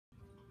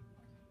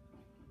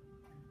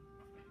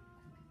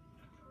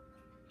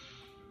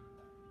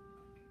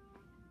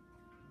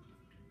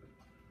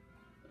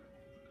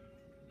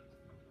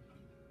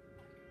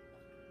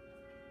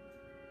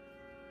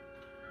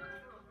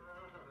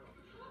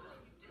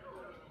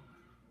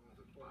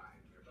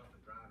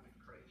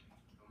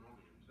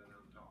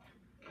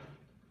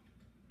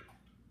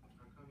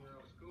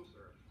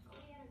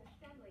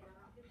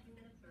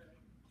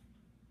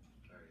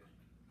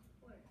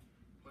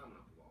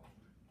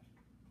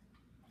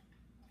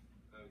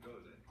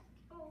goes it?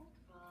 Oh,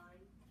 fine.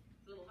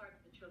 It's a little hard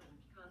for the children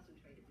to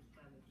concentrate at this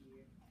time of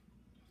year.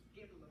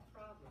 Give them a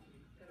problem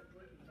instead of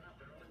working it out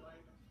their own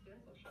life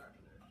pencil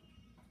sharpener.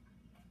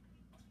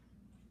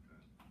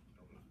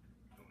 Don't move.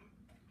 Don't move.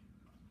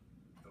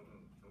 Don't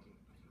move. Don't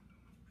move.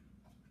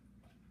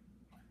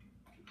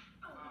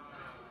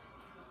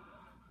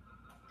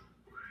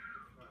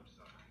 I'm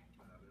sorry.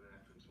 I've been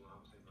after him so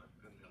long, it seems like I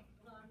couldn't help.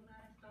 Well, I'm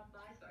glad I stopped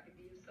by so I could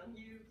be of some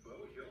use.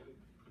 Well, you'll be.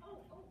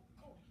 Oh.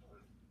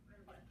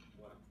 What?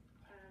 What?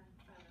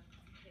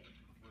 Hey.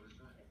 What is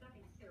that? It's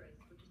nothing serious.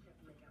 We just have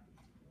to make out these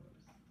forms.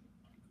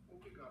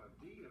 Well, we got a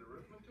D in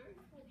arithmetic.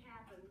 It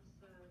happens.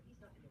 He's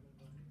not the only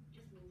one.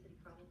 Just means that he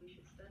probably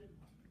should study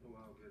more.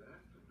 Well, I'll get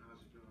after him.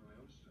 How's he doing on my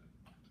own stuff?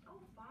 Oh,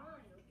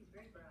 fine. Oh, he's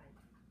very bright.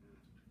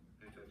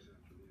 He takes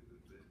after me a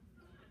good bit.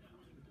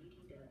 Indeed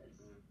he does.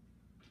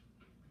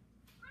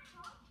 Hi,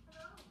 Paul.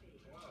 Hello, baby.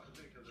 Well, it's a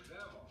big to the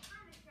devil. Hi,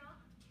 Miss Trump.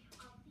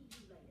 I'll see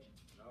you later.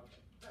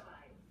 Okay.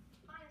 Bye-bye.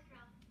 Bye, Miss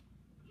Trump.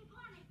 Hey,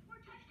 Paul, I made 4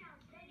 touchdowns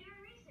today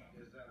during recess.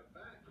 Is that a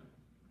fact?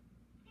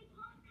 Hey,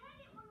 Paul, can I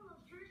get one of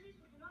those jerseys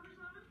with the numbers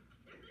on them?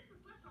 They're good for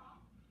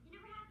football. You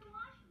never have to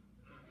wash them.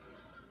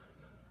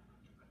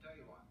 I tell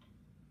you what.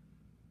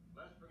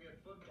 Let's forget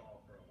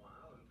football for a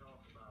while and talk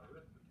about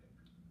arithmetic.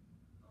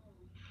 Oh,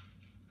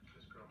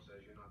 Miss Crump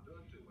says you're not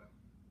doing too well.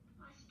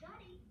 I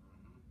study.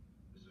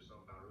 Is there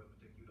something about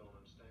arithmetic you don't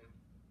understand?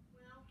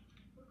 Well,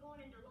 we're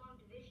going into long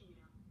division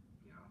now.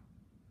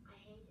 Yeah. I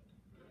hate it.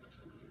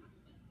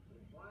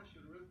 Well, why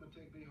should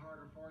arithmetic be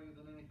harder for you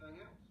than anything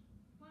else?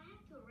 Well, I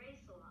have to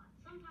erase a lot.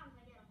 Sometimes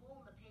I get a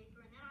hole in the paper,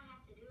 and then I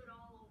have to do it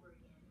all over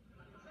again.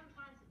 And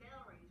sometimes the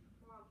bell rings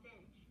before I'm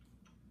finished.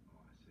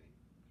 Oh, I see.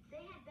 If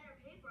they had better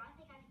paper, I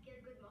think I could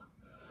get a good mark.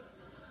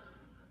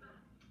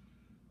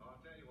 I'll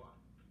tell you what.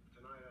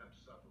 Tonight after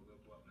supper, we'll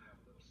go up and have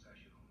a little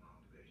session on long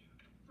division.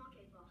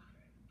 Okay, Paul.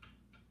 Okay.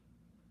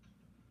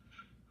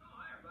 Oh,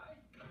 hi, everybody.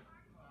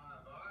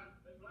 Hi, Bud.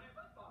 Been playing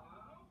football,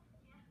 huh?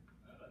 Yeah.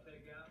 Well, I'll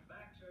take you out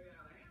back, show you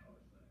how to handle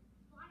this thing.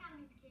 Well, I got to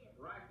meet the kids.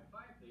 Rifle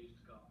fight, they used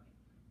to call me.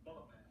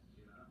 Bullet passes,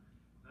 you know.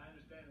 I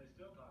understand they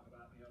still talk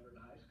about me over at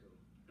high school.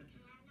 Can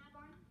I have that,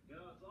 Barney? You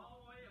know, it's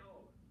all the way you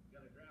hold it. You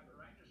gotta grab it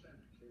right in the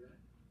center. See that?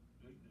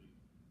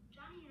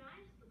 Johnny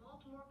Unitas, the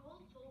Baltimore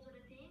Colts, holds it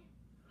at the end.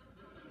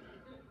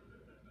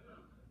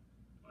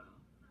 Well,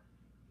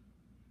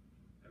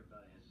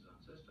 everybody has his own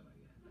system, I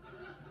guess. Can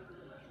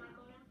I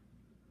go now?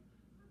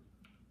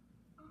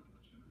 Oh.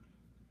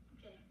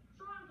 Okay.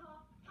 So long,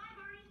 Paul. Bye,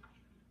 Barney.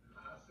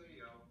 I'll see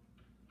y'all.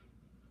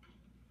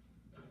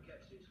 Don't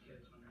catch these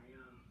kids when they're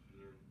young.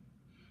 Yeah.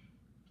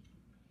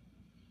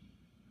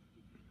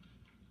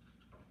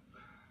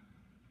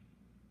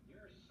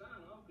 Your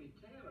son, Opie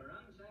Taylor,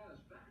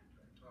 unsatisfactory.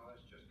 Oh,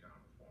 that's just kind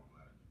of a form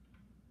letter.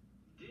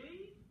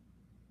 D?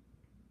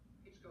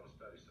 He's going to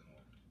study some more.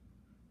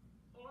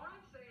 Well,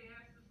 I'd say he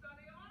has to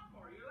study a lot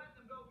more. You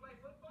letting him go play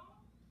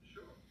football?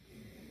 Sure.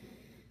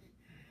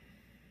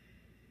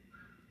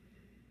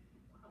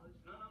 Well,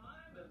 it's none of my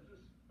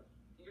business.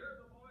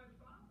 You're the boy's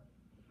father.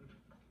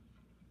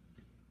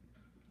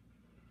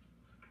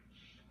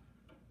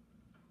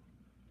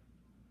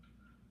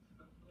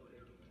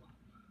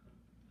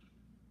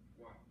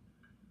 What?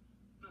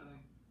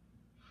 Nothing.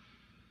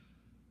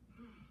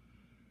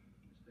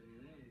 This day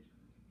and age,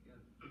 you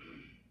gotta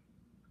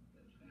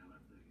stand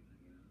up thinking,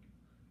 you know.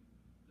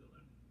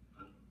 Building.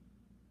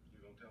 You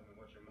gonna tell me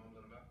what you're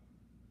mumbling about?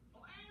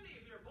 Well, Andy,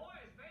 if your boy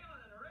is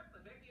failing in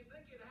arithmetic, you'd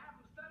think you'd have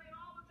him studying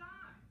all the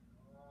time.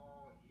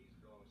 Oh, he's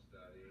gonna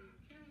study.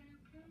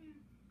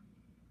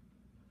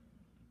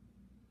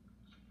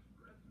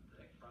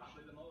 Arithmetic,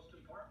 probably the most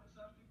important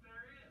subject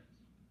there is.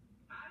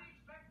 How do you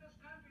expect this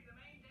country to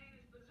maintain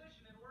its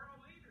position in world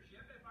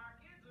leadership if our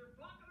kids are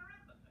flunking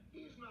arithmetic?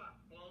 He's not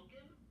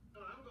flunking,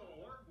 and I'm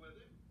gonna work with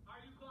him.